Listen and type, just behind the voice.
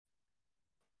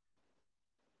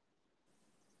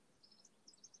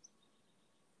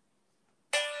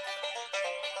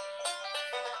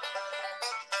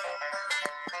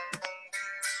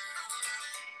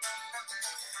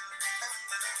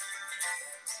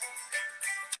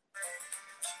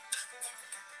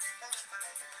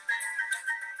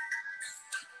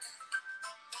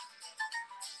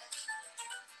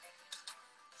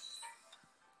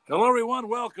Hello, everyone.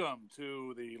 Welcome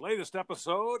to the latest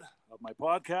episode of my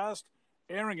podcast,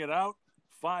 Airing It Out,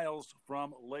 Files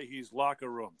from Leahy's Locker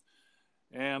Room.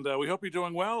 And we hope you're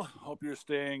doing well. Hope you're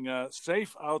staying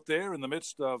safe out there in the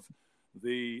midst of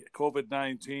the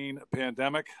COVID-19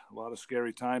 pandemic. A lot of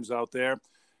scary times out there.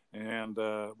 And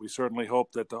we certainly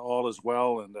hope that all is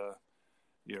well and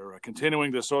you're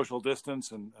continuing to social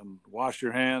distance and wash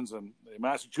your hands. And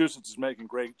Massachusetts is making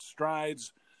great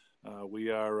strides. We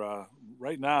are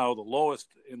right now the lowest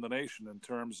in the nation in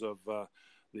terms of the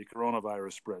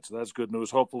coronavirus spread. So that's good news.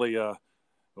 Hopefully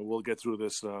we'll get through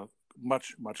this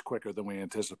much quicker than we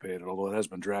anticipated, although it has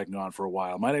been dragging on for a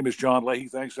while. My name is John Leahy.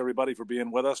 Thanks, everybody, for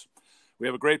being with us. We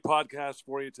have a great podcast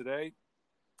for you today.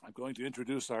 I'm going to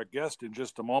introduce our guest in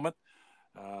just a moment.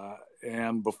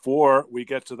 And before we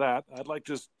get to that, I'd like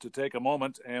just to take a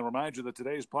moment and remind you that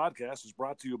today's podcast is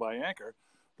brought to you by Anchor,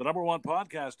 the number one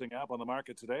podcasting app on the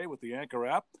market today. With the Anchor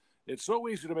app, it's so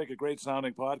easy to make a great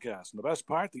sounding podcast. And the best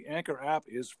part, the Anchor app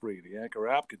is free. The Anchor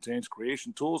app contains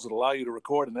creation tools that allow you to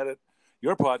record and edit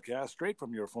your podcast straight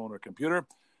from your phone or computer.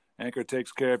 Anchor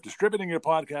takes care of distributing your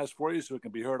podcast for you so it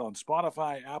can be heard on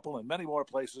Spotify, Apple, and many more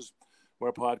places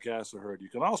where podcasts are heard. You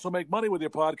can also make money with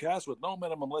your podcast with no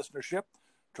minimum listenership.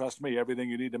 Trust me, everything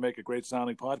you need to make a great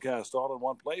sounding podcast all in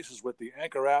one place is with the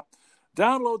Anchor app.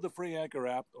 Download the free Anchor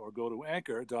app or go to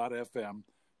anchor.fm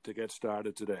to get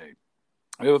started today.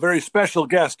 We have a very special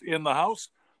guest in the house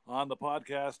on the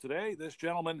podcast today. This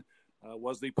gentleman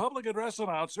was the public address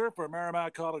announcer for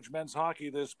Merrimack College men's hockey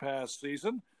this past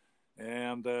season.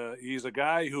 And he's a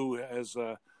guy who has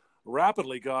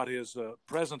rapidly got his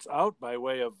presence out by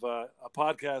way of a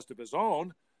podcast of his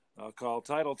own called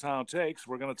Titletown Takes.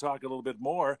 We're going to talk a little bit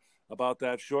more about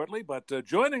that shortly. But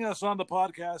joining us on the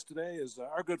podcast today is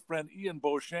our good friend Ian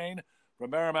Beauchesne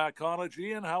from Merrimack College.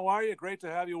 Ian, how are you? Great to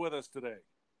have you with us today.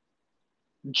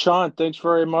 John, thanks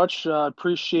very much.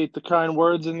 Appreciate the kind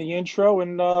words in the intro,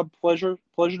 and pleasure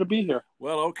to be here.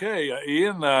 Well, okay.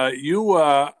 Ian, you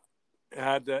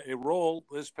had a role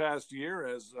this past year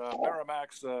as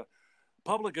Merrimack's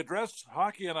public address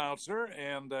hockey announcer,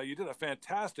 and you did a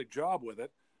fantastic job with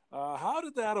it. How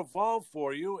did that evolve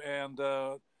for you, and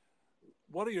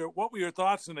what were your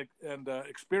thoughts and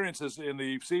experiences in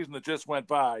the season that just went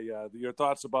by? Your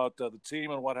thoughts about the team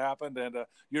and what happened, and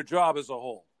your job as a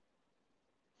whole.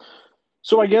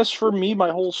 So I guess for me,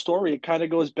 my whole story, it kind of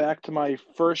goes back to my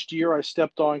first year I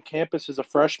stepped on campus as a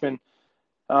freshman.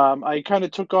 I kind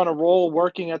of took on a role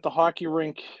working at the hockey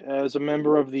rink as a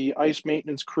member of the ice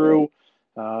maintenance crew.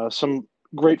 Some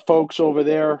great folks over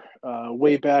there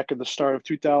way back at the start of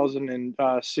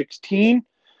 2016.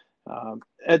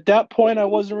 At that point, I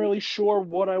wasn't really sure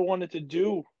what I wanted to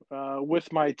do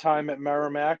with my time at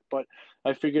Merrimack, but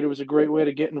I figured it was a great way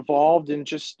to get involved, and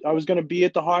I was going to be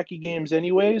at the hockey games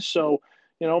anyways, so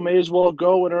may as well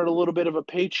go and earn a little bit of a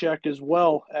paycheck as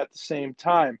well at the same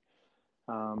time.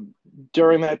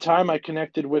 During that time, I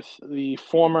connected with the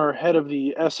former head of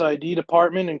the SID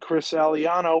department and Chris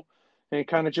Aliano, and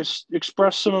kind of just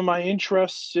expressed some of my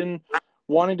interests in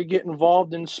wanting to get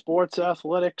involved in sports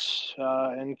athletics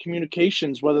and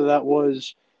communications, whether that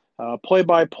was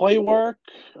play-by-play work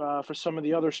for some of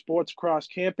the other sports across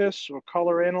campus or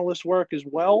color analyst work as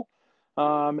well.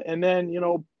 And then,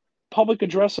 public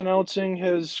address announcing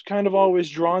has kind of always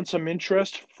drawn some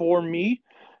interest for me.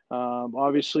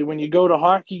 Obviously, when you go to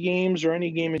hockey games or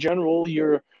any game in general,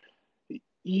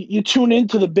 you tune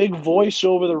into the big voice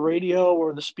over the radio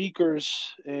or the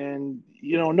speakers, and,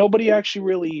 nobody actually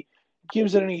really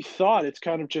gives it any thought. It's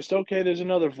kind of just, okay, there's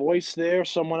another voice there,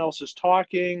 someone else is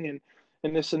talking,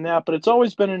 and this and that, but it's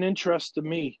always been an interest to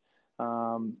me.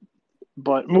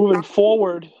 But moving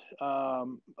forward,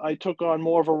 I took on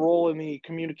more of a role in the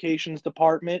communications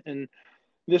department, and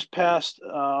this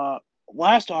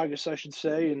last August, I should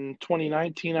say, in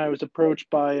 2019, I was approached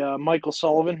by Michael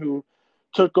Sullivan, who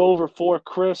took over for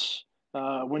Chris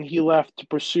when he left to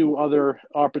pursue other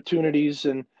opportunities,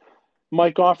 and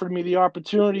Mike offered me the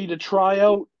opportunity to try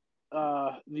out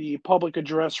the public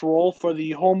address role for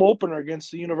the home opener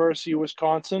against the University of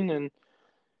Wisconsin. And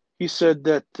he said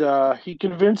that he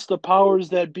convinced the powers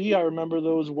that be, I remember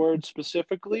those words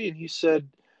specifically, and he said,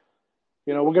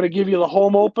 we're going to give you the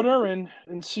home opener and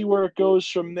see where it goes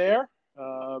from there.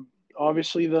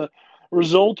 Obviously, the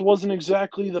result wasn't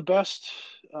exactly the best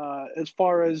as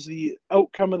far as the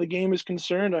outcome of the game is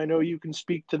concerned. I know you can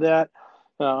speak to that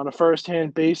on a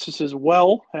first-hand basis as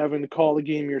well, having to call the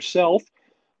game yourself.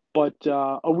 But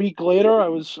a week later, I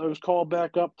was called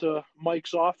back up to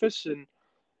Mike's office, and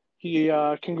he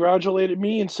congratulated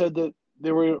me and said that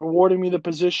they were awarding me the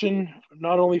position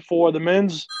not only for the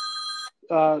men's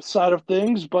side of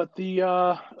things, but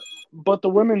the but the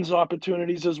women's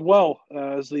opportunities as well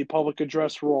as the public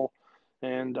address role.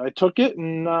 And I took it,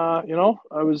 and I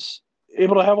was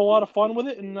able to have a lot of fun with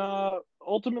it. And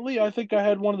ultimately, I think I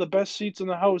had one of the best seats in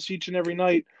the house each and every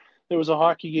night there was a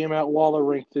hockey game at Waller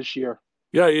Rink this year.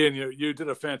 Yeah, Ian, you did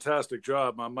a fantastic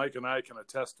job. Mike and I can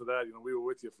attest to that. We were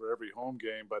with you for every home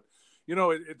game, but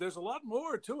there's a lot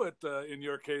more to it in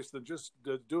your case than just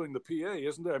doing the PA,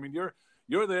 isn't there? I mean,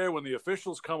 you're there when the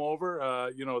officials come over.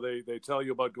 They tell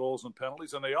you about goals and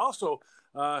penalties, and they also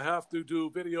have to do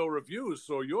video reviews.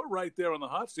 So you're right there on the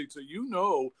hot seat,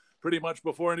 so pretty much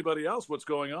before anybody else what's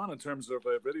going on in terms of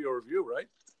a video review, right?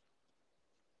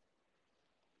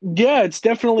 Yeah, it's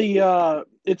definitely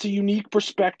it's a unique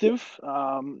perspective.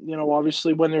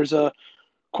 Obviously when there's a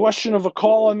question of a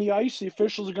call on the ice, the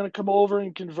officials are going to come over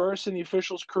and converse in the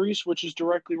officials' crease, which is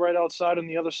directly right outside on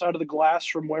the other side of the glass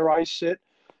from where I sit,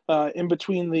 in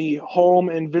between the home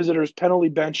and visitors' penalty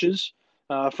benches.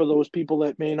 For those people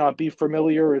that may not be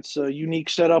familiar, it's a unique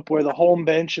setup where the home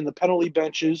bench and the penalty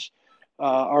benches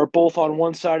are both on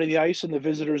one side of the ice, and the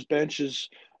visitors' bench is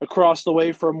across the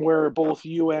way from where both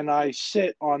you and I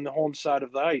sit on the home side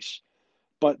of the ice.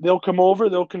 But they'll come over,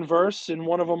 they'll converse, and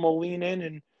one of them will lean in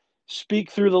and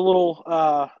speak through the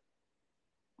little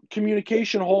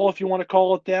communication hole, if you want to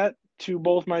call it that, to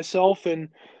both myself and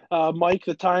Mike,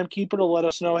 the timekeeper, to let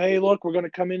us know, hey, look, we're going to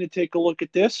come in and take a look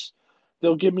at this.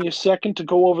 They'll give me a second to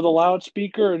go over the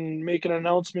loudspeaker and make an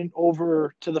announcement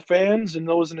over to the fans and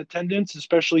those in attendance,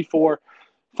 especially for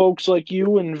folks like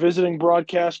you and visiting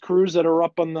broadcast crews that are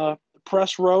up on the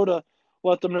press row, to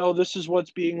let them know this is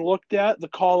what's being looked at. The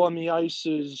call on the ice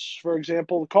is, for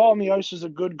example, the call on the ice is a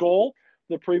good goal.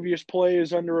 The previous play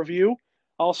is under review.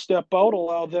 I'll step out,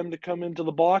 allow them to come into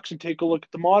the box and take a look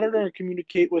at the monitor and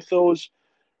communicate with those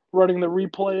running the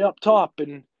replay up top.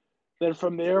 And then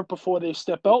from there, before they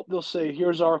step out, they'll say,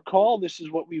 here's our call. This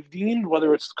is what we've deemed,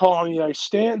 whether it's the call on the ice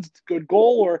stands, it's a good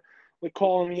goal, or the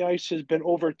call on the ice has been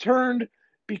overturned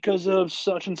because of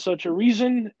such and such a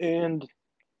reason. And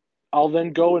I'll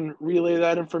then go and relay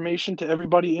that information to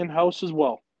everybody in-house as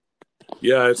well.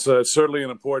 Yeah, it's certainly an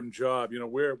important job.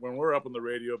 When we're up in the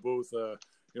radio booth,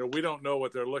 we don't know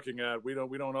what they're looking at. We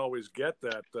don't always get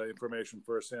that information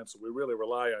firsthand, so we really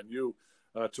rely on you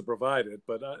to provide it.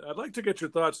 But I'd like to get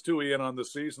your thoughts too, Ian, on the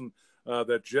season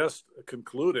that just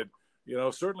concluded.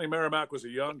 Certainly Merrimack was a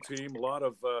young team, a lot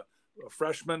of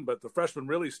freshmen, but the freshmen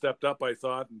really stepped up, I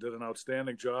thought, and did an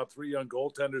outstanding job. 3 young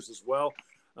goaltenders as well.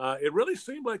 It really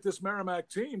seemed like this Merrimack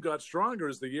team got stronger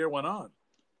as the year went on.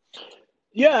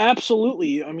 Yeah,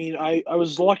 absolutely. I mean, I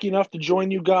was lucky enough to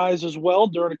join you guys as well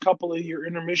during a couple of your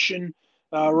intermission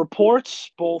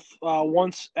reports, both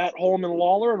once at home in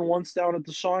Lawler and once down at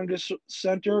the Songus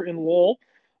Center in Lowell.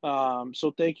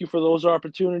 So thank you for those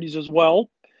opportunities as well.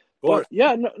 But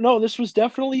yeah, no, this was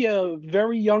definitely a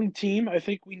very young team. I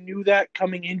think we knew that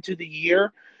coming into the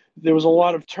year. There was a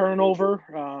lot of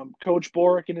turnover. Coach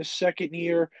Boric in his second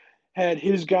year had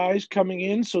his guys coming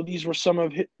in, so these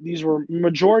were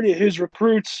majority of his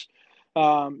recruits.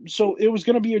 So it was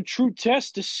going to be a true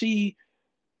test to see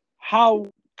how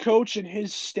Coach and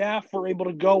his staff were able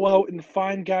to go out and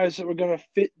find guys that were going to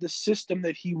fit the system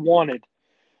that he wanted.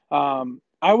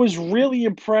 I was really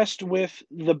impressed with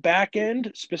the back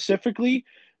end, specifically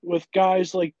with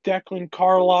guys like Declan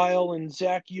Carlisle and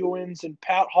Zach Ewens and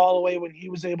Pat Holloway when he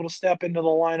was able to step into the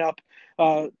lineup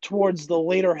towards the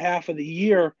later half of the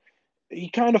year. He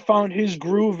kind of found his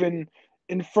groove, and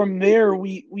from there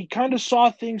we kind of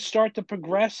saw things start to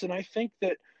progress. And I think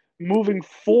that moving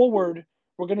forward,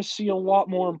 we're going to see a lot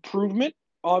more improvement.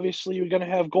 Obviously, we're going to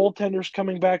have goaltenders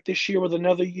coming back this year with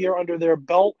another year under their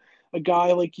belt. A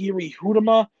guy like Yuri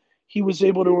Hudema, he was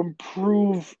able to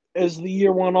improve as the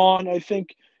year went on. I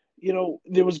think,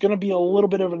 there was going to be a little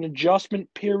bit of an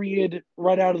adjustment period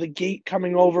right out of the gate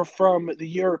coming over from the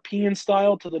European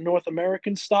style to the North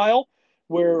American style,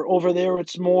 where over there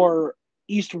it's more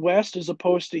east-west as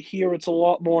opposed to here it's a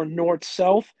lot more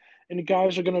north-south. And the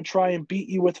guys are going to try and beat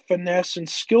you with finesse and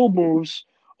skill moves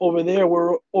over there,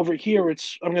 where over here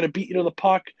it's, I'm going to beat you to the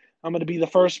puck, I'm going to be the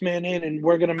first man in, and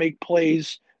we're going to make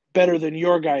plays better than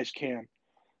your guys can.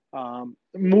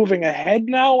 Moving ahead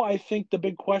now, I think the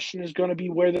big question is going to be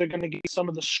where they're going to get some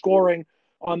of the scoring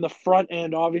on the front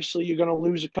end. Obviously, you're going to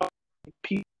lose a couple of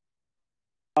people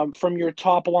from your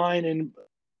top line in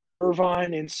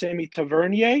Irvine and Sammy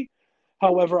Tavernier.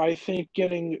 However, I think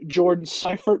getting Jordan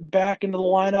Seifert back into the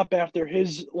lineup after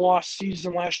his lost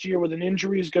season last year with an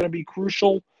injury is going to be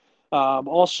crucial.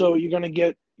 Also, you're going to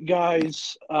get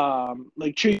guys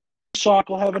like Chase Sock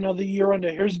will have another year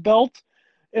under his belt.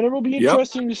 And it will be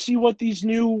interesting to see what these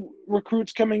new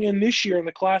recruits coming in this year in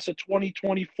the class of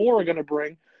 2024 are going to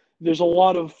bring. There's a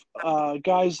lot of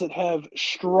guys that have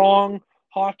strong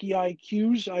hockey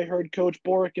IQs. I heard Coach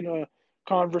Boric in a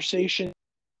conversation.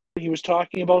 He was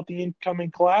talking about the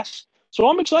incoming class. So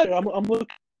I'm excited. I'm looking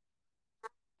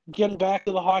getting back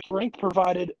to the hockey rink,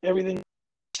 provided everything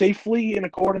safely in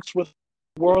accordance with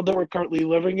the world that we're currently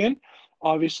living in.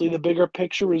 Obviously, the bigger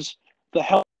picture is the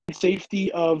health and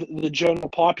safety of the general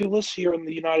populace here in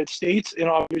the United States, and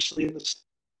obviously in the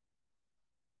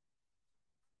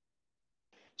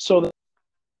so.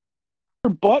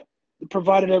 But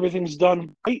provided everything's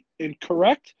done right and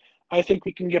correct, I think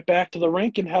we can get back to the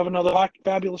rink and have another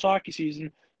fabulous hockey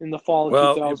season in the fall of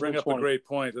Well, you bring up a 2020. great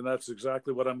point, and that's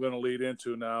exactly what I'm going to lead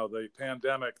into now. The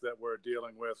pandemic that we're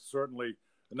dealing with, certainly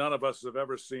none of us have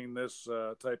ever seen this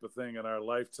type of thing in our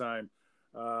lifetime.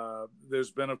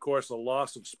 There's been, of course, a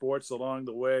loss of sports along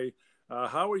the way.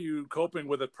 How are you coping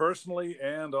with it personally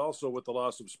and also with the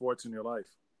loss of sports in your life?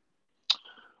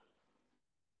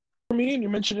 For me, and you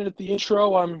mentioned it at the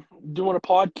intro, I'm doing a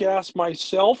podcast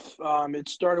myself. It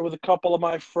started with a couple of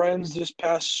my friends this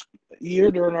past year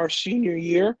during our senior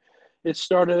year. It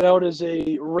started out as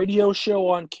a radio show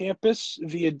on campus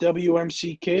via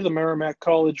WMCK, the Merrimack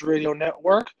College Radio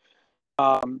Network.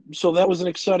 So that was an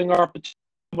exciting opportunity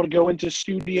to go into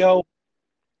studio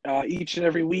each and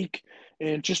every week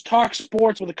and just talk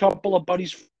sports with a couple of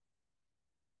buddies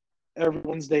every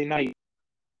Wednesday night.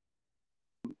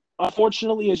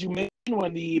 Unfortunately, as you mentioned,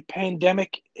 when the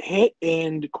pandemic hit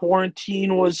and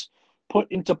quarantine was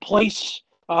put into place,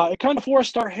 it kind of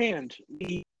forced our hand.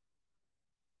 We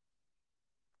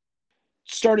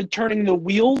started turning the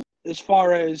wheel as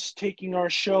far as taking our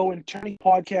show and turning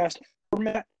podcast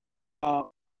format.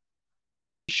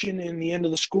 In the end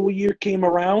of the school year came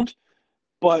around,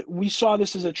 but we saw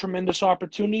this as a tremendous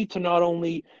opportunity to not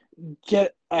only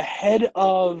get ahead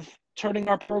of turning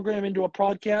our program into a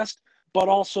podcast, but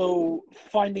also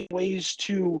finding ways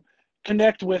to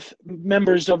connect with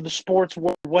members of the sports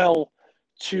world well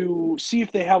to see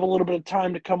if they have a little bit of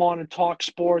time to come on and talk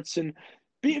sports and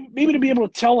maybe to be able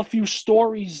to tell a few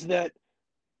stories that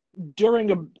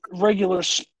during a regular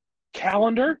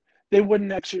calendar, they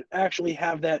wouldn't actually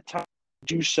have that time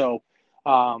to do so.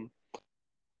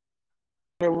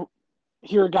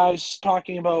 Hear guys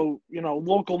talking about,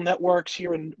 local networks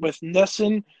here with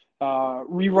Nesson,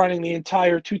 rerunning the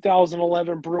entire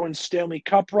 2011 Bruins Stanley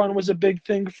Cup run was a big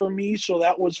thing for me, so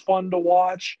that was fun to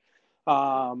watch.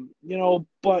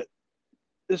 But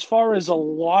as far as a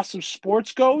loss of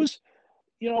sports goes,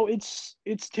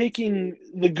 it's taking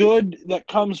the good that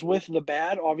comes with the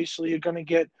bad. Obviously, you're going to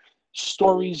get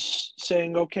stories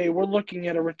saying, okay, we're looking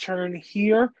at a return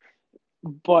here,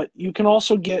 but you can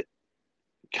also get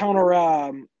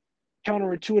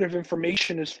counterintuitive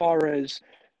information as far as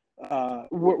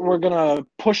we're going to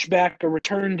push back a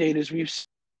return date, as we've seen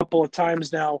a couple of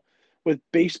times now with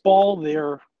baseball.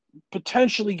 They're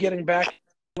potentially getting back to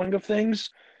the swing of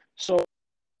things. So,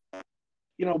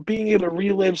 being able to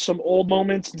relive some old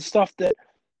moments and stuff that,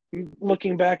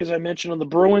 looking back, as I mentioned, on the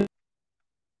Bruins,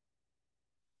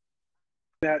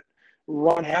 that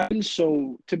run happened.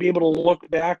 So to be able to look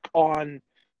back on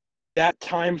that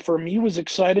time for me was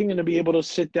exciting, and to be able to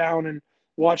sit down and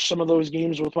watch some of those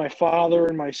games with my father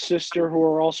and my sister, who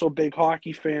are also big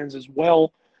hockey fans as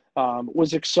well,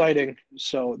 was exciting.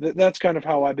 So that's kind of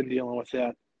how I've been dealing with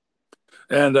that.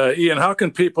 And Ian, how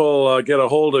can people get a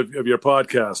hold of your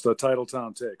podcast,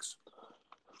 Titletown Takes?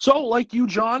 So, like you,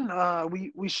 John,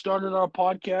 we started our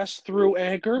podcast through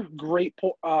Anchor. Great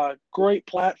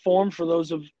platform for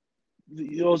those of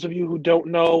you who don't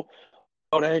know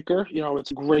about Anchor.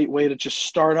 It's a great way to just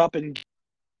start up, and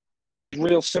it's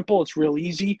real simple. It's real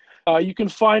easy. You can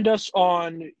find us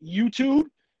on YouTube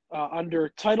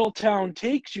under Titletown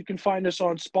Takes. You can find us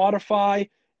on Spotify,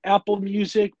 Apple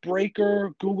Music,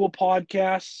 Breaker, Google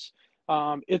Podcasts.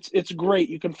 It's great.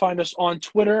 You can find us on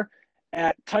Twitter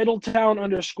at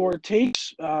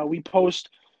Titletown_takes. We post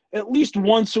at least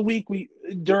once a week.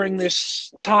 During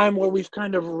this time where we've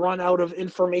kind of run out of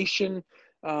information,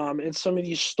 and some of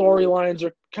these storylines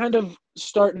are kind of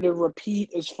starting to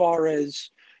repeat as far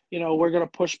as, we're going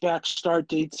to push back start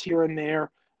dates here and there.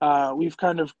 We've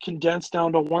kind of condensed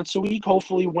down to once a week.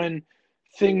 Hopefully when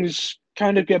things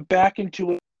kind of get back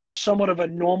into somewhat of a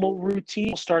normal routine,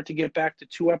 we'll start to get back to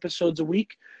 2 episodes a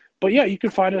week. But yeah, you can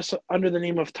find us under the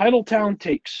name of Titletown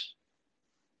Takes.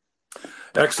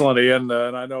 Excellent, Ian.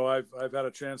 And I know I've had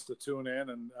a chance to tune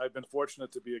in, and I've been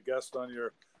fortunate to be a guest on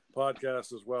your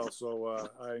podcast as well. So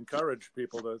I encourage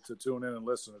people to tune in and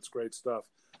listen. It's great stuff.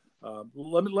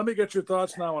 Let me get your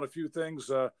thoughts now on a few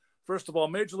things. First of all,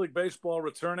 Major League Baseball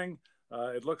returning.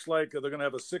 It looks like they're going to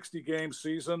have a 60-game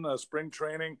season, spring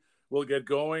training, will get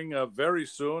going very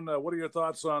soon. What are your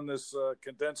thoughts on this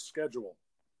condensed schedule?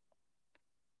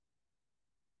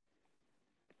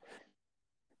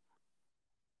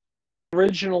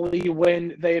 Originally,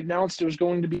 when they announced it was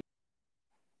going to be,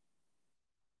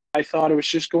 I thought it was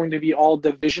just going to be all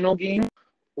divisional game,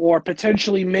 or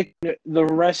potentially make the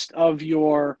rest of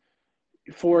your,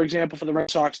 for example, for the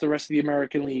Red Sox, the rest of the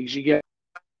American leagues, you get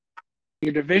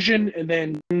your division and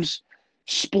then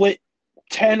split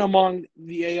 10 among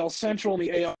the AL Central and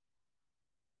the AL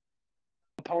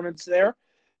opponents there,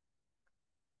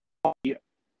 the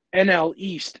NL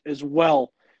East as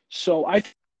well. So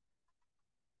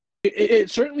it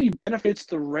certainly benefits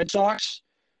the Red Sox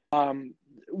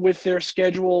with their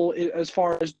schedule as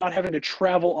far as not having to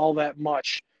travel all that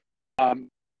much. They're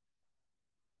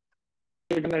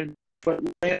going to put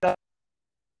Atlanta,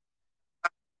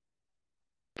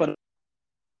 but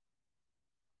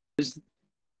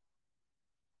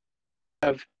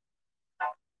have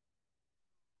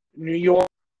New York,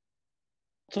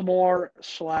 Baltimore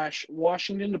 /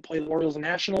 Washington to play the Orioles and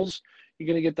Nationals. You're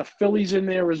going to get the Phillies in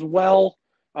there as well.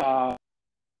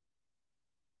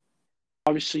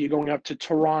 Obviously, you're going up to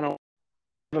Toronto.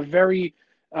 A very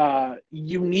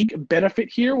unique benefit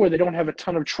here where they don't have a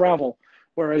ton of travel.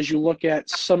 Whereas you look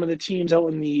at some of the teams out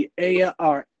in the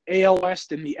AL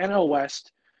West and the NL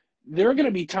West, there are going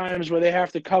to be times where they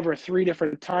have to cover 3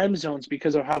 different time zones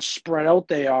because of how spread out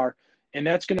they are. And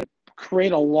that's going to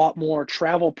create a lot more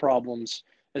travel problems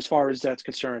as far as that's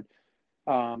concerned.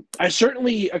 I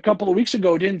certainly, a couple of weeks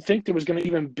ago, didn't think there was going to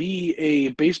even be a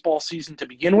baseball season to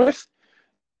begin with.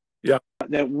 Yeah.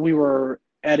 That we were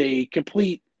at a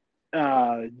complete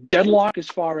deadlock as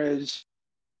far as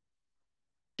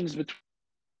between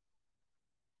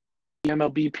the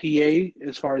MLBPA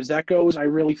as far as that goes. I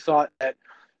really thought that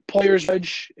players'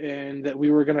 edge and that we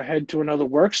were going to head to another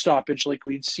work stoppage like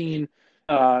we'd seen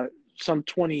some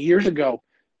 20 years ago.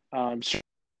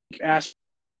 As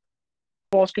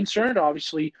far as concerned,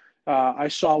 obviously, I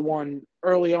saw one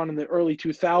early on in the early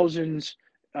 2000s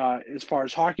as far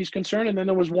as hockey's concerned, and then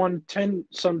there was one 10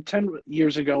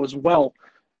 years ago as well.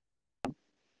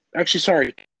 Actually,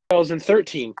 sorry,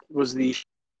 2013 was the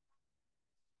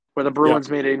where the Bruins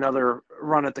made another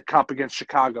run at the Cup against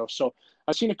Chicago. So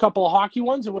I've seen a couple of hockey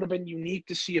ones. It would have been unique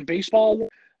to see a baseball.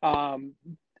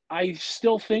 I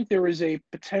still think there is a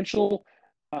potential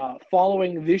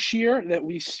following this year that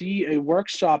we see a work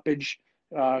stoppage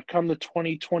come the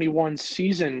 2021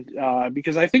 season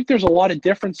because I think there's a lot of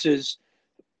differences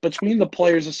between the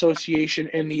Players Association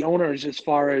and the owners as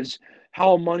far as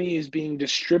how money is being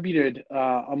distributed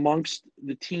amongst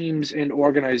the teams and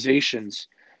organizations.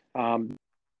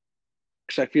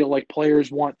 Because I feel like players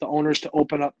want the owners to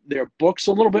open up their books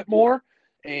a little bit more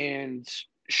and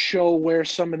show where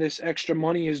some of this extra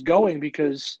money is going,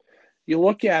 because you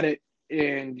look at it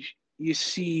and you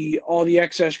see all the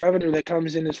excess revenue that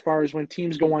comes in as far as when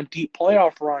teams go on deep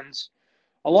playoff runs.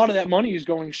 A lot of that money is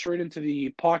going straight into the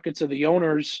pockets of the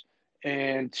owners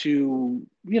and to,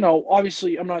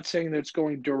 obviously I'm not saying that it's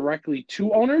going directly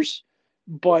to owners,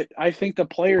 but I think the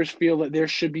players feel that there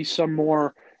should be some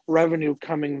more revenue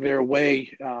coming their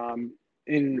way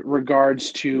in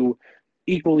regards to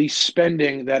equally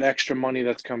spending that extra money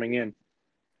that's coming in.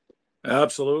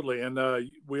 Absolutely. And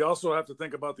we also have to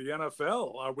think about the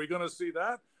NFL. Are we going to see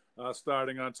that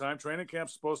starting on time? Training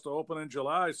camp's supposed to open in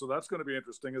July, so that's going to be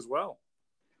interesting as well.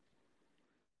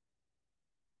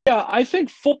 Yeah, I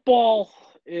think football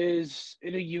is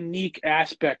in a unique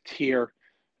aspect here.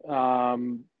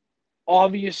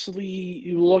 Obviously,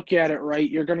 you look at it, right,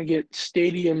 you're going to get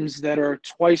stadiums that are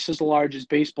twice as large as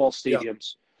baseball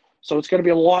stadiums. So it's going to be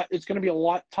a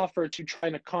lot tougher to try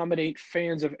and accommodate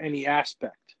fans of any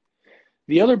aspect.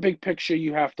 The other big picture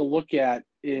you have to look at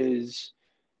is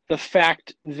the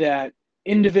fact that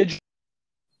individuals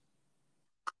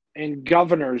and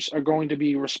governors are going to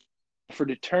be responsible for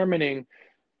determining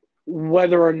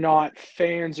whether or not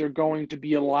fans are going to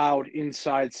be allowed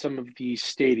inside some of these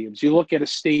stadiums. You look at a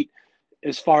state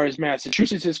as far as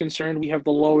Massachusetts is concerned, we have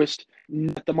the lowest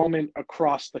at the moment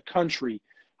across the country.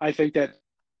 I think that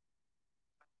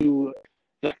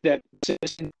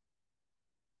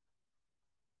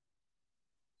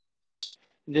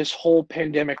this whole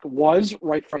pandemic was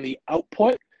right from the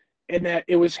output, and that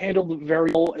it was handled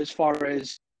very well as far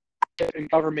as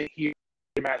government here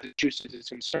in Massachusetts is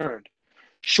concerned.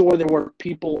 Sure, there were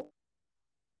people,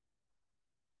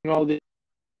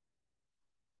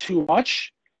 too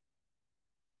much.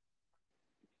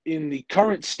 In the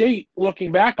current state,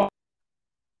 looking back,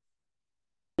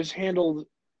 was handled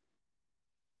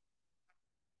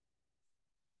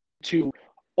to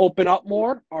open up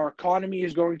more. Our economy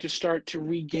is going to start to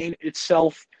regain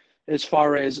itself as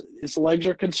far as his legs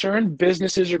are concerned.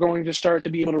 Businesses are going to start to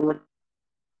be able to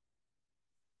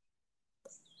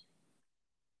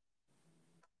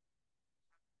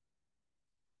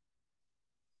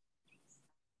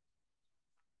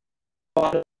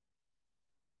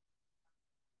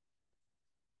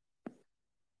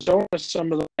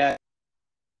some of that.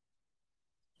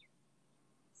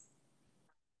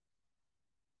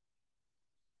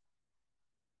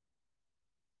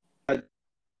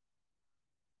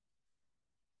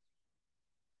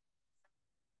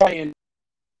 And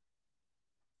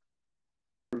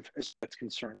as that's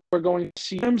concerned, we're going to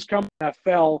see teams come to the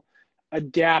NFL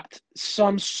adapt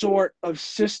some sort of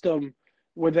system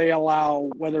where they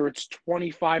allow, whether it's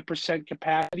 25%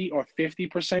 capacity or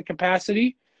 50%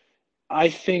 capacity. I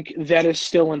think that is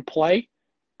still in play.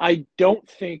 I don't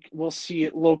think we'll see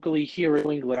it locally here in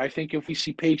New England. I think if we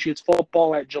see Patriots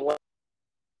football at Gillette,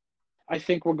 I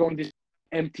think we're going to see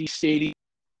empty stadium.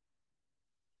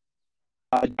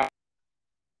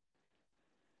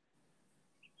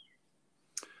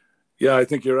 Yeah, I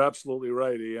think you're absolutely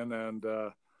right, Ian. And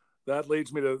that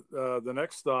leads me to the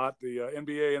next thought, the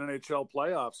NBA and NHL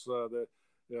playoffs.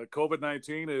 The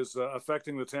COVID-19 is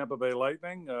affecting the Tampa Bay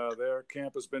Lightning. Their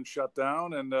camp has been shut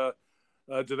down. And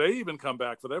do they even come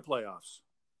back for their playoffs?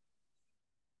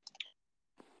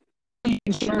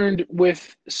 Concerned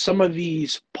with some of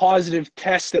these positive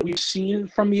tests that we've seen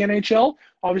from the NHL.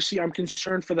 Obviously, I'm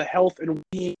concerned for the health and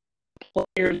well-being of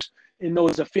players and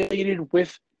those affiliated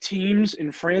with teams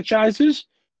and franchises.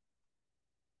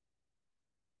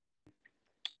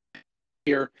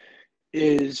 Here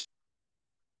is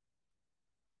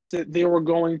that they were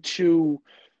going to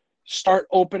start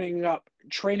opening up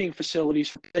training facilities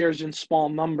for players in small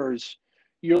numbers.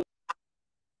 Your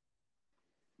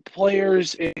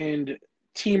players and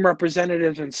team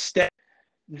representatives and staff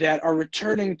that are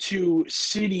returning to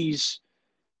cities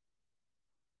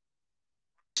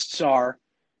are,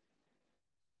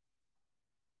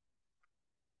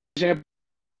 for example,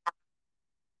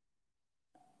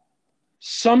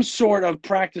 some sort of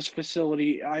practice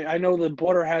facility. I know the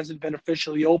border hasn't been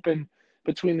officially open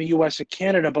between the U.S. and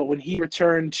Canada, but when he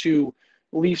returned to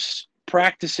Leafs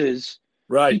practices,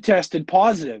 Right. he tested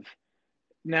positive.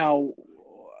 Now,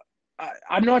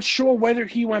 I'm not sure whether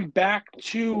he went back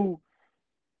to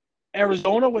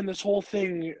Arizona when this whole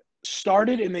thing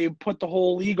started and they put the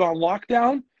whole league on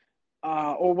lockdown,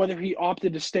 or whether he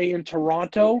opted to stay in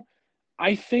Toronto.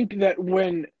 I think that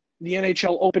when the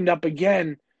NHL opened up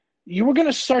again, you were going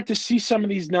to start to see some of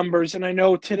these numbers. And I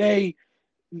know today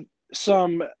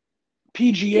some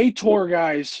PGA Tour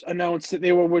guys announced that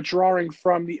they were withdrawing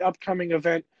from the upcoming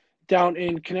event down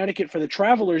in Connecticut for the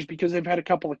Travelers because they've had a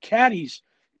couple of caddies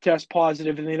test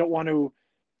positive and they don't want to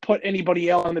put anybody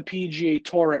else on the PGA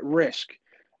Tour at risk.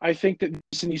 I think that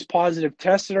these positive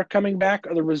tests that are coming back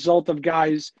are the result of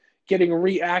guys getting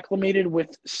reacclimated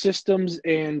with systems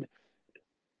and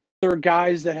other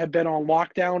guys that have been on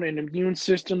lockdown and immune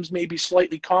systems may be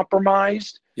slightly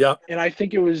compromised. Yeah. And I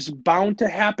think it was bound to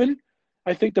happen.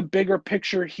 I think the bigger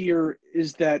picture here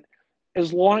is that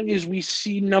as long as we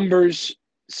see numbers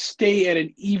stay at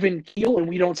an even keel and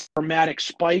we don't see a dramatic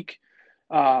spike,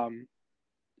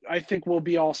 I think we'll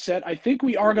be all set. I think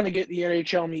we are going to get the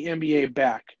NHL and the NBA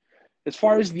back. As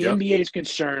far as the NBA is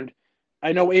concerned,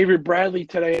 I know Avery Bradley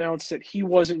today announced that he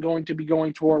wasn't going to be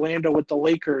going to Orlando with the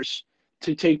Lakers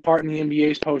to take part in the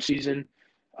NBA's postseason.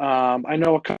 I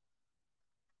know a couple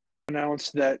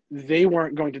announced that they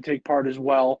weren't going to take part as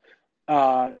well.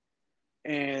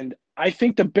 And I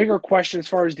think the bigger question as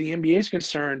far as the NBA is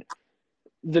concerned,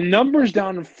 the numbers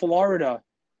down in Florida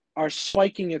are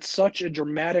spiking at such a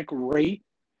dramatic rate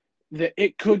that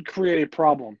it could create a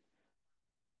problem.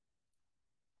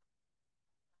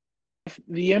 If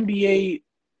the NBA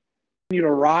continue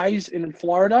to rise in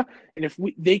Florida, and if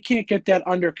they can't get that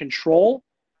under control,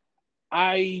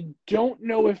 I don't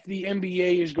know if the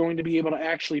NBA is going to be able to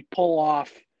actually pull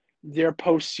off their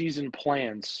postseason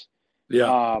plans.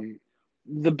 Yeah.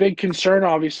 The big concern,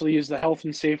 obviously, is the health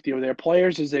and safety of their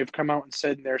players, as they've come out and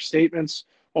said in their statements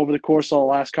over the course of the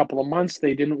last couple of months.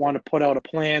 They didn't want to put out a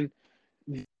plan.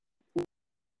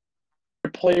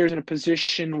 Players in a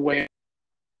position where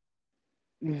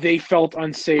they felt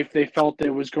unsafe. They felt it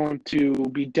was going to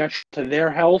be detrimental to their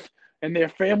health and their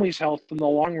family's health in the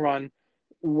long run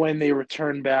when they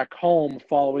return back home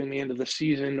following the end of the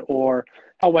season or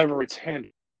however it's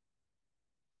handled.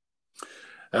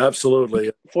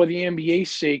 Absolutely. For the NBA's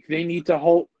sake, they need to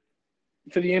hope.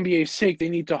 For the NBA's sake, they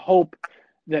need to hope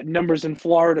that numbers in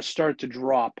Florida start to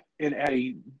drop and at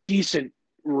a decent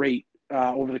rate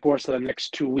over the course of the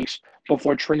next 2 weeks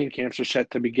before training camps are set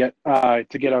to get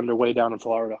underway down in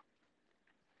Florida.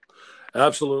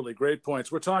 Absolutely. Great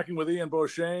points. We're talking with Ian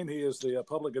Beauchesne. He is the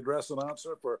public address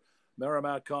announcer for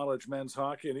Merrimack College men's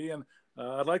hockey. And Ian,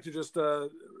 I'd like to just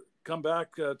come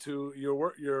back to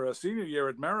your senior year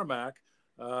at Merrimack.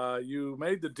 You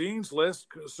made the dean's list,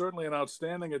 certainly an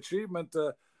outstanding achievement.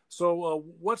 So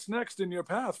what's next in your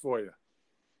path for you?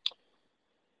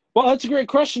 Well, that's a great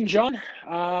question, John.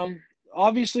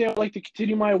 Obviously, I'd like to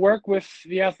continue my work with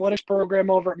the athletics program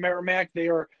over at Merrimack. They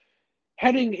are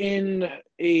heading in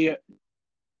a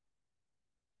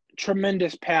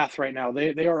tremendous path right now.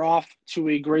 They are off to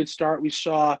a great start. We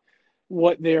saw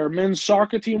what their men's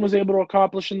soccer team was able to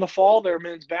accomplish in the fall, their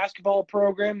men's basketball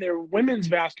program, their women's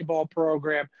basketball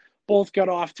program, both got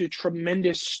off to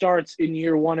tremendous starts in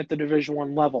year one at the Division I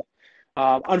level.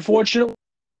 Unfortunately,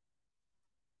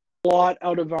 a lot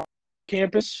out of our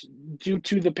campus due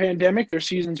to the pandemic. Their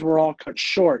seasons were all cut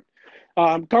short.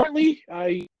 Currently,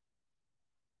 I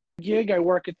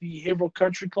work at the Haverhill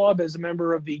Country Club as a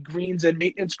member of the greens and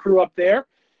maintenance crew up there.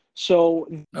 So,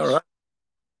 all right,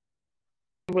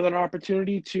 with an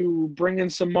opportunity to bring in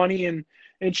some money and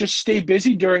just stay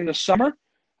busy during the summer.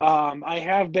 I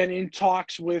have been in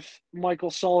talks with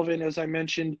Michael Sullivan, as I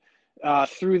mentioned,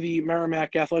 through the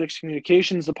Merrimack Athletics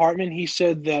Communications Department. He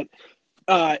said that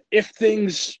if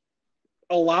things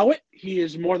allow it, he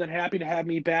is more than happy to have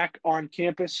me back on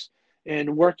campus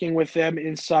and working with them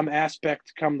in some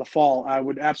aspect come the fall. I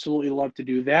would absolutely love to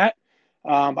do that.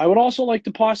 I would also like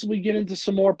to possibly get into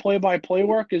some more play-by-play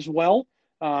work as well.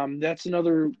 That's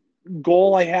another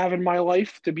goal I have in my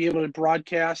life, to be able to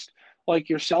broadcast like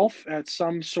yourself at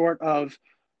some sort of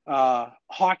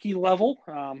hockey level.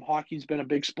 Hockey's been a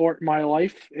big sport in my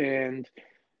life, and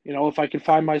you know, if I could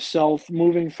find myself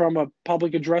moving from a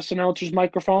public address announcer's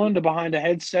microphone to behind a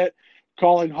headset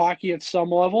calling hockey at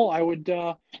some level, I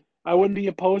wouldn't be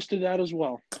opposed to that as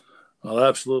well. Well,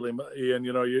 absolutely, Ian.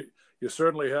 You know, you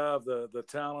certainly have the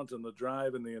talent and the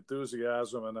drive and the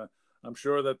enthusiasm, and I'm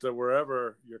sure that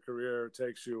wherever your career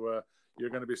takes you, you're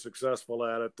going to be successful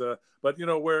at it. But you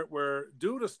know, we're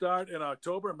due to start in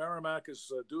October. Merrimack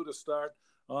is due to start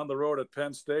on the road at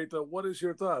Penn State. What is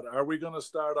your thought? Are we going to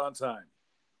start on time?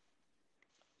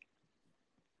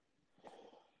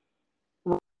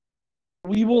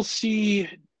 We will see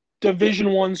Division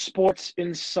I sports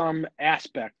in some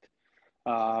aspect.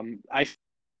 Again,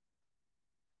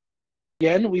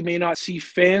 we may not see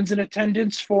fans in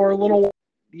attendance for a little while.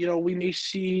 You know, we may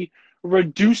see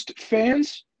reduced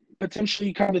fans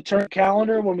potentially kind of turn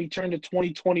calendar when we turn to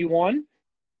 2021.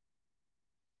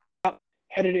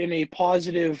 Headed in a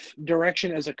positive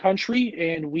direction as a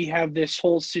country, and we have this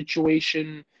whole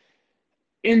situation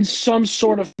in some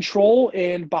sort of control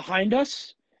and behind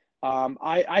us.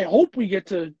 I hope we get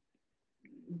to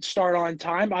start on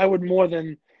time. I would more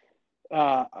than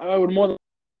that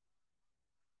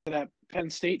Penn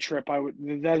State trip.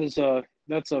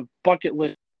 That's a bucket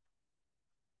list.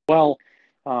 Well,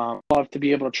 love to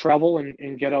be able to travel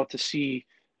and get out to see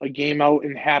a game out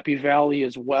in Happy Valley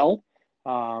as well.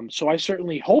 So I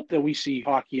certainly hope that we see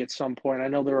hockey at some point. I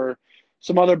know there are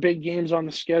some other big games on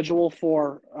the schedule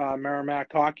for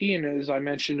Merrimack hockey, and as I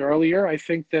mentioned earlier, I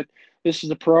think that this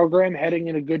is a program heading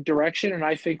in a good direction, and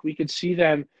I think we could see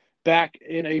them back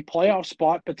in a playoff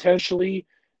spot potentially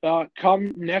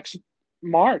come next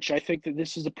March. I think that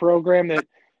this is a program that,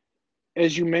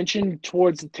 as you mentioned,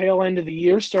 towards the tail end of the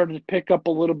year, started to pick up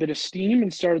a little bit of steam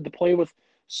and started to play with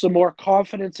some more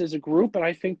confidence as a group. And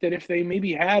I think that if they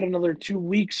maybe had another 2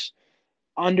 weeks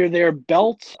under their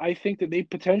belt, I think that they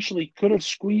potentially could have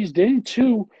squeezed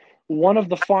into one of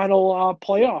the final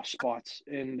playoff spots.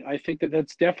 And I think that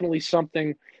that's definitely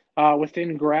something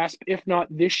within grasp, if not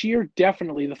this year,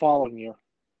 definitely the following year.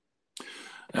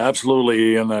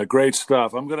 Absolutely, Ian. Great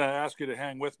stuff. I'm going to ask you to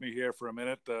hang with me here for a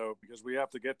minute because we have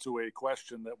to get to a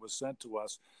question that was sent to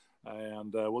us,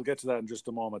 and we'll get to that in just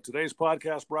a moment. Today's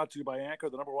podcast brought to you by Anchor,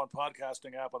 the #1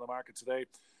 podcasting app on the market today.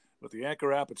 With the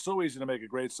Anchor app, it's so easy to make a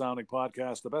great-sounding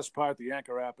podcast. The best part, the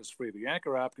Anchor app is free. The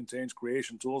Anchor app contains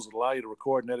creation tools that allow you to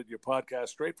record and edit your podcast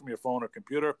straight from your phone or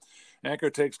computer.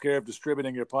 Anchor takes care of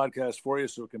distributing your podcast for you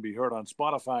so it can be heard on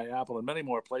Spotify, Apple, and many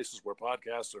more places where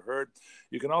podcasts are heard.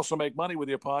 You can also make money with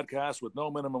your podcast with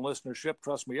no minimum listenership.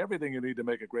 Trust me, everything you need to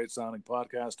make a great-sounding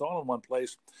podcast all in one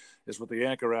place is with the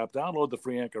Anchor app. Download the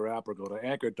free Anchor app or go to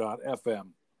anchor.fm.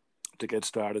 to get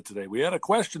started today. We had a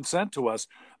question sent to us.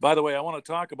 By the way, I want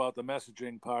to talk about the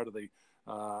messaging part of the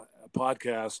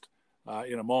podcast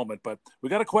in a moment, but we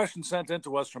got a question sent in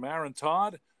to us from Aaron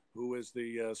Todd, who is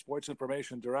the sports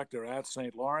information director at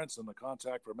St. Lawrence and the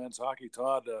contact for men's hockey.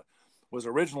 Todd was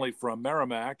originally from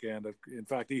Merrimack, and in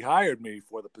fact, he hired me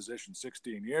for the position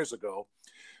 16 years ago.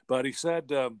 But he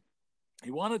said he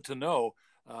wanted to know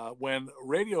When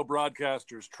radio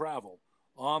broadcasters travel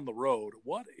on the road,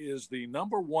 what is the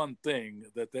number one thing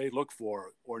that they look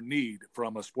for or need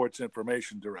from a sports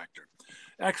information director?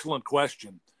 Excellent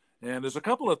question. And there's a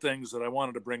couple of things that I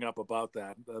wanted to bring up about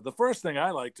that. The first thing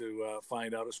I like to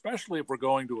find out, especially if we're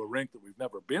going to a rink that we've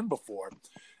never been before,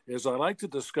 is I like to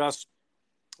discuss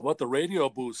what the radio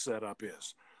booth setup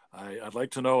is. I'd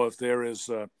like to know if there is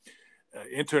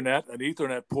internet, an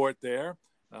Ethernet port there,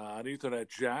 an Ethernet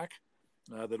jack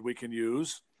that we can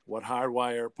use, what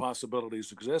hardwire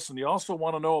possibilities exist. And you also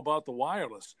want to know about the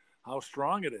wireless, how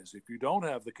strong it is. If you don't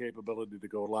have the capability to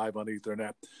go live on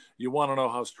Ethernet, you want to know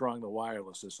how strong the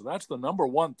wireless is. So that's the number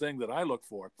one thing that I look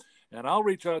for. And I'll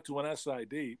reach out to an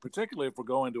SID, particularly if we're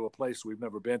going to a place we've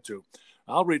never been to.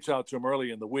 I'll reach out to them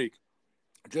early in the week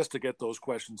just to get those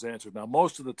questions answered. Now,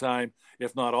 most of the time,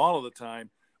 if not all of the time,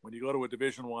 when you go to a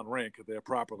Division I rink, they're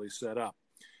properly set up.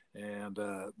 And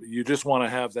you just want to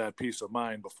have that peace of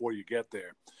mind before you get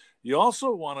there. You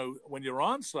also want to, when you're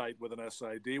on site with an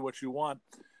SID, what you want,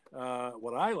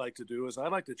 what I like to do is I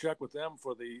like to check with them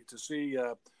to see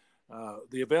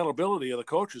the availability of the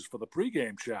coaches for the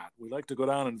pregame chat. We like to go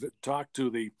down and talk to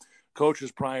the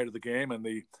coaches prior to the game, and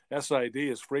the SID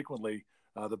is frequently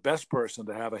the best person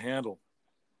to have a handle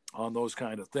on those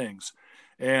kind of things.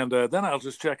 And then I'll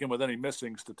just check in with any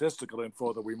missing statistical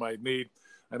info that we might need.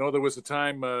 I know there was a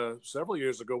time several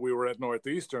years ago we were at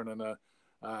Northeastern, and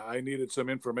I needed some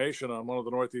information on one of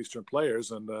the Northeastern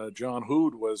players, and John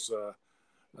Hood was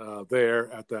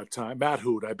there at that time. Matt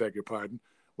Hood, I beg your pardon,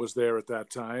 was there at that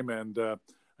time, and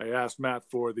I asked Matt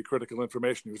for the critical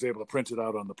information. He was able to print it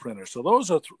out on the printer. So those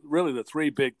are really the three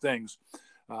big things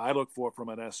I look for from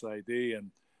an SID.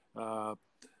 And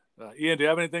Ian, do you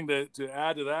have anything to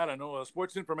add to that? I know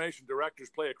sports information directors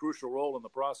play a crucial role in the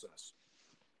process.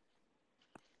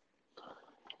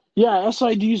 Yeah,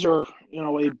 SIDs are,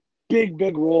 a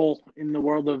big role in the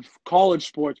world of college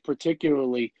sports,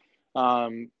 particularly.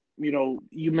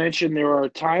 You mentioned there are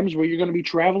times where you're going to be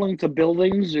traveling to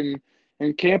buildings and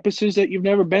campuses that you've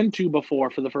never been to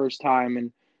before for the first time.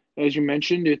 And as you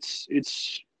mentioned,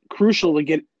 it's crucial to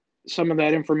get some of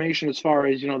that information as far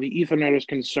as, the Ethernet is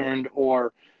concerned,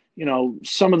 or,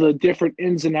 some of the different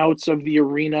ins and outs of the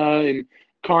arena and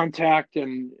contact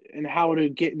and how to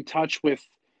get in touch with,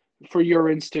 for your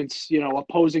instance,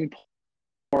 opposing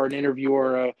or an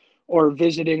interviewer or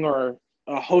visiting or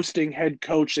a hosting head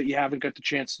coach that you haven't got the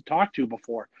chance to talk to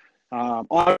before.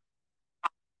 I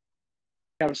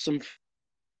have some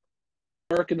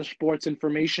work in the sports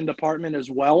information department as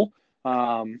well.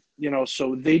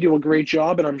 So they do a great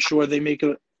job, and I'm sure they make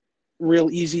it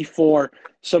real easy for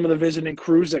some of the visiting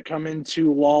crews that come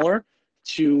into Lawler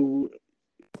to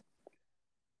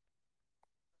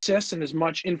access and as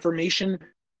much information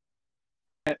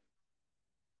that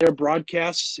their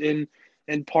broadcasts and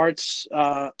parts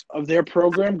of their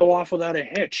program go off without a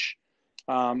hitch.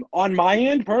 On my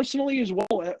end, personally, as well,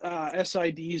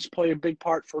 SIDs play a big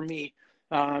part for me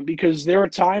because there are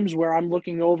times where I'm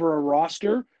looking over a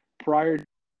roster prior to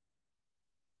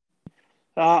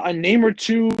a name or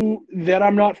two that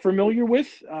I'm not familiar with.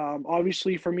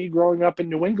 Obviously, for me, growing up in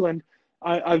New England,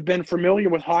 I've been familiar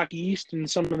with Hockey East and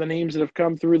some of the names that have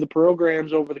come through the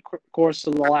programs over the course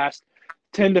of the last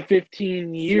 10 to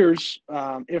 15 years,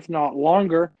 if not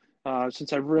longer,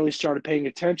 since I've really started paying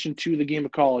attention to the game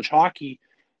of college hockey.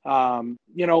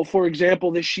 For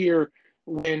example, this year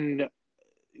when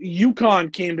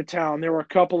UConn came to town, there were a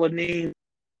couple of names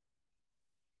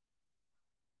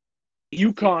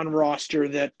UConn roster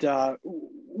that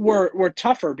were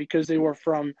tougher because they were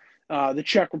from the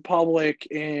Czech Republic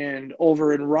and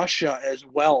over in Russia as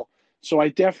well. So I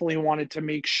definitely wanted to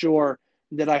make sure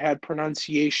that I had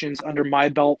pronunciations under my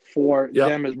belt for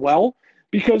them as well.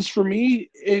 Because for me,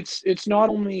 it's not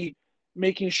only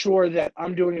making sure that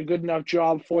I'm doing a good enough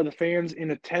job for the fans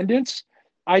in attendance.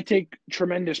 I take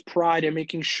tremendous pride in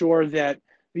making sure that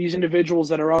these individuals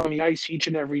that are on the ice each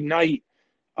and every night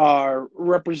are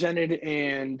represented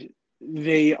and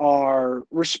they are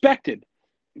respected,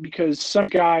 because some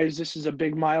guys, this is a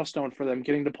big milestone for them,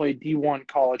 getting to play D1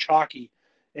 college hockey.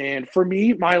 And for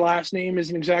me, my last name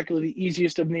isn't exactly the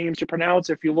easiest of names to pronounce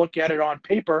if you look at it on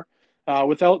paper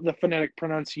without the phonetic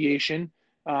pronunciation.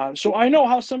 So I know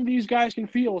how some of these guys can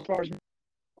feel as far as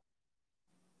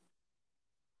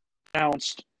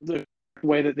pronounced the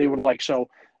way that they would like. So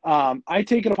I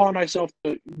take it upon myself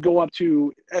to go up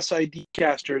to SID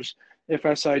casters if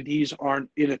SIDs aren't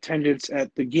in attendance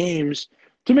at the games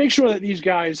to make sure that these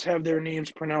guys have their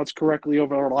names pronounced correctly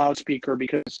over a loudspeaker,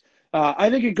 because I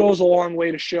think it goes a long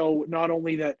way to show not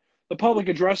only that the public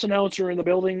address announcer in the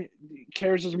building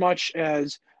cares as much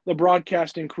as the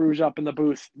broadcasting crews up in the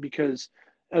booth, because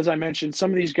as I mentioned,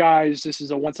 some of these guys, this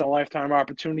is a once-in-a-lifetime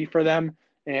opportunity for them,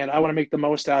 and I want to make the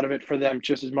most out of it for them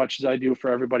just as much as I do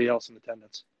for everybody else in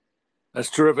attendance. That's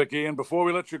terrific, Ian. Before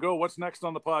we let you go, what's next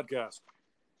on the podcast?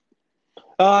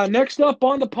 Next up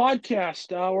on the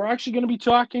podcast, we're actually going to be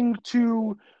talking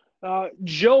to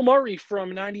Joe Murray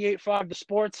from 98.5 The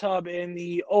Sports Hub and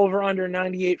the Over Under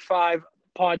 98.5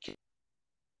 podcast.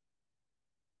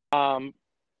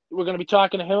 We're going to be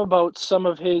talking to him about some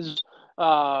of his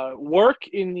work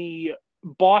in the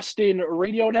Boston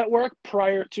radio network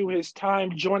prior to his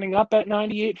time joining up at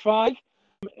 98.5.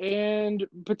 And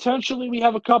potentially we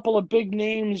have a couple of big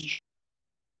names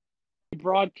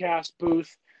broadcast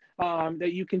booth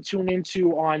that you can tune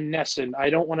into on Nesson. I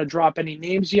don't want to drop any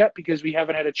names yet because we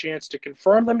haven't had a chance to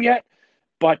confirm them yet.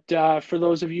 But for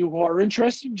those of you who are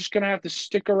interested, you're just going to have to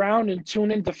stick around and tune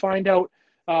in to find out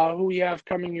who we have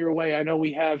coming your way. I know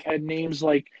we have had names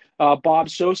like Bob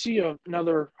Sosi,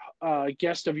 another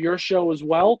guest of your show as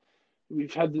well.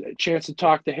 We've had the chance to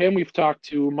talk to him. We've talked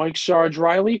to Mike Sarge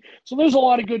Riley. So there's a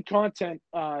lot of good content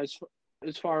as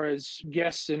far as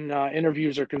guests and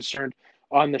interviews are concerned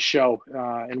on the show.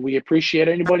 And we appreciate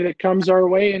anybody that comes our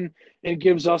way and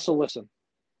gives us a listen.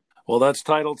 Well, that's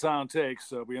Titletown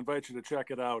Takes. We invite you to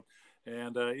check it out.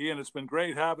 And Ian, it's been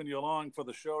great having you along for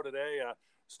the show today.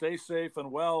 Stay safe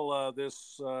and well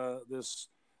this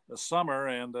summer,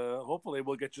 and hopefully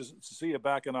we'll get you to see you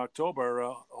back in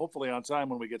October, hopefully on time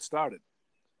when we get started.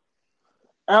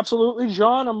 Absolutely,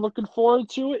 John. I'm looking forward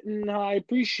to it, and I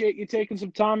appreciate you taking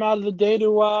some time out of the day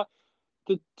to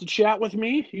chat with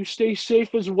me. You stay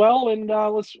safe as well, and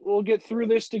we'll get through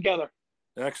this together.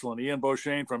 Excellent. Ian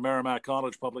Beauchesne from Merrimack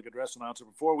College, public address announcer.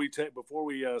 Before we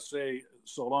say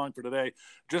so long for today,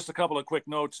 just a couple of quick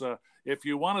notes. If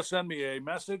you want to send me a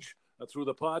message through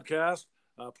the podcast,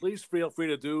 please feel free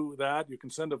to do that. You can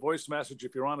send a voice message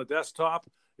if you're on a desktop.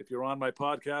 If you're on my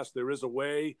podcast, there is a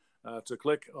way to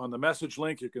click on the message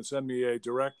link. You can send me a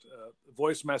direct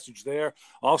voice message there.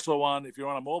 Also, if you're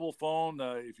on a mobile phone,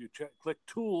 if you click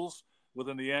Tools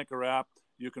within the Anchor app,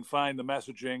 you can find the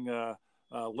messaging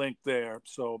link there.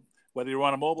 So whether you're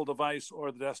on a mobile device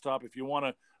or the desktop, if you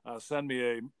want to send me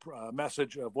a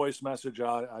message, a voice message,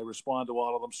 I respond to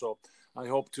all of them. So I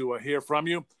hope to hear from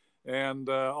you. And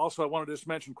also I want to just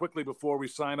mention quickly before we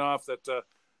sign off that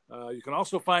you can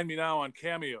also find me now on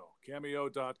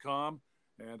cameo.com.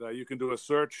 And you can do a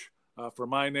search for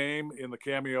my name in the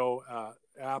Cameo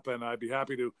app, and I'd be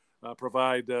happy to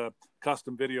provide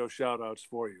custom video shout-outs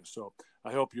for you. So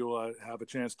I hope you'll have a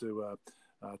chance to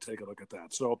take a look at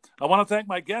that. So I want to thank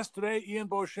my guest today, Ian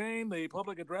Beauchesne, the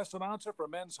public address announcer for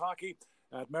men's hockey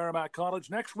at Merrimack College.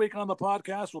 Next week on the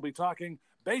podcast, we'll be talking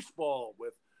baseball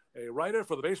with a writer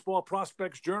for the Baseball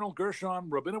Prospects Journal, Gershon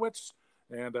Rabinowitz,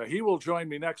 and he will join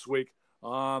me next week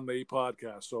on the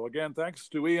podcast. So again, thanks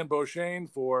to Ian Beauchesne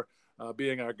for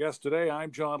being our guest today.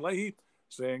 I'm John Leahy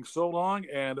saying so long,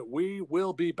 and we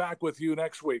will be back with you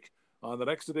next week on the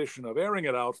next edition of Airing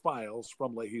It Out, Files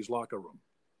from Leahy's Locker Room.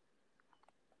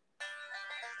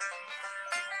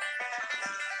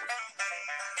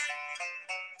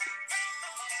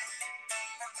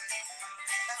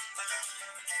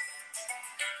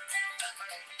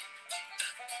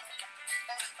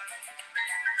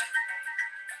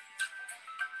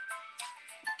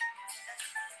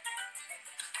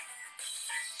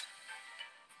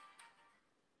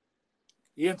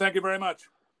 Ian, thank you very much.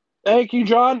 Thank you,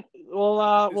 John.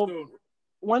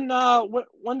 When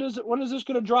is this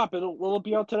going to drop? Will it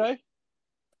be out today?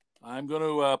 I'm going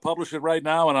to publish it right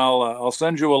now, and I'll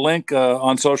send you a link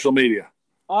on social media.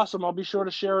 Awesome. I'll be sure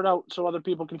to share it out so other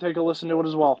people can take a listen to it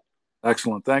as well.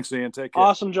 Excellent. Thanks, Ian. Take care.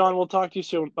 Awesome, John. We'll talk to you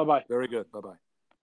soon. Bye-bye. Very good. Bye-bye.